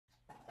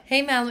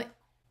Hey, Mal.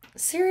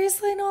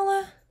 Seriously,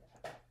 Nola?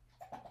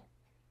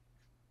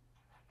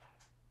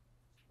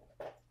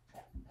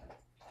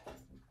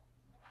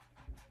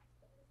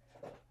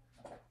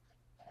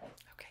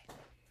 Okay.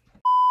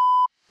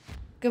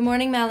 Good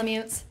morning,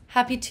 Malamutes.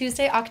 Happy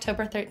Tuesday,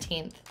 October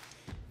 13th.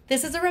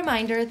 This is a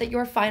reminder that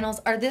your finals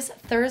are this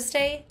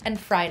Thursday and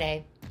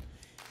Friday.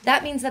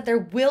 That means that there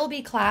will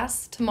be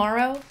class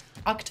tomorrow,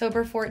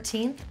 October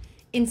 14th,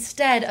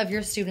 instead of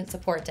your student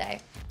support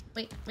day.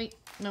 Wait,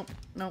 no.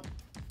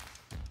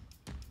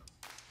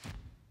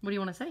 What do you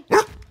want to say?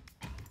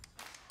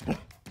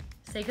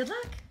 Say good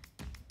luck.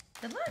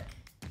 Good luck.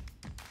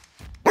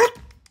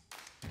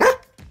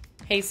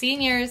 Hey,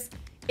 seniors.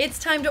 It's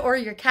time to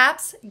order your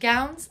caps,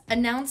 gowns,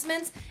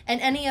 announcements, and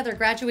any other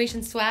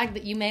graduation swag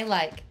that you may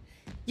like.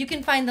 You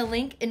can find the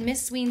link in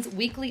Miss Sween's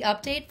weekly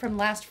update from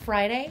last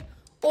Friday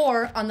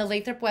or on the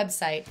Lathrop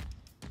website.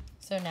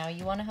 So now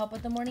you want to help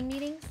with the morning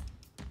meetings?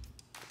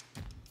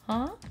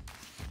 Huh?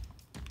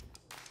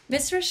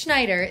 Mr.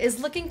 Schneider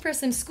is looking for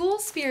some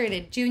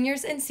school-spirited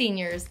juniors and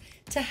seniors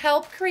to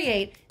help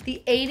create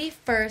the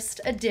 81st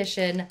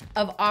edition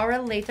of our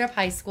Lathrop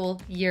High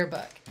School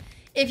yearbook.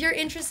 If you're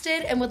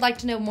interested and would like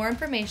to know more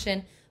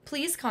information,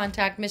 please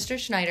contact Mr.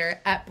 Schneider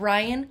at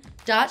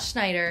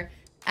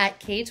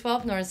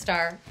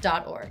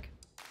brian.schneider@k12northstar.org.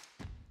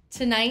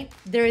 Tonight,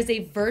 there is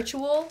a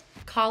virtual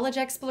college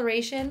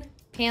exploration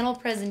panel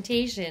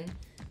presentation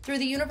through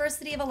the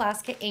University of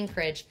Alaska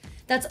Anchorage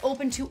that's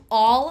open to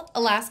all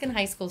Alaskan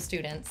high school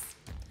students.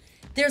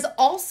 There's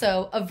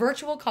also a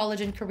virtual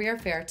college and career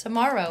fair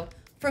tomorrow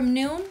from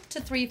noon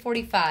to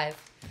 3:45.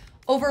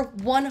 Over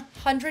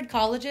 100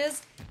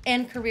 colleges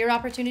and career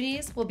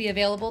opportunities will be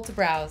available to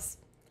browse.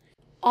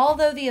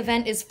 Although the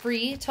event is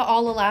free to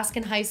all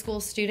Alaskan high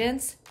school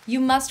students, you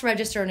must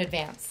register in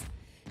advance.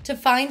 To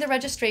find the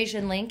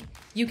registration link,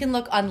 you can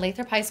look on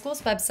Lathrop High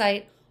School's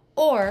website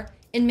or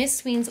in Miss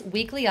Sween's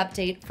weekly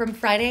update from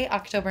Friday,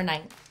 October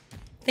 9th.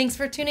 Thanks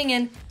for tuning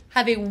in.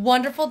 Have a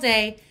wonderful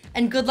day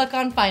and good luck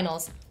on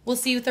finals. We'll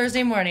see you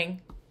Thursday morning.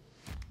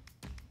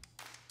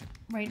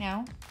 Right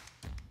now?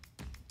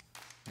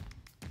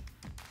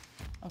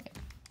 Okay.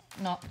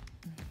 No.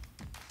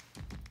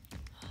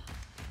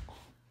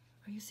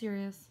 Are you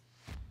serious?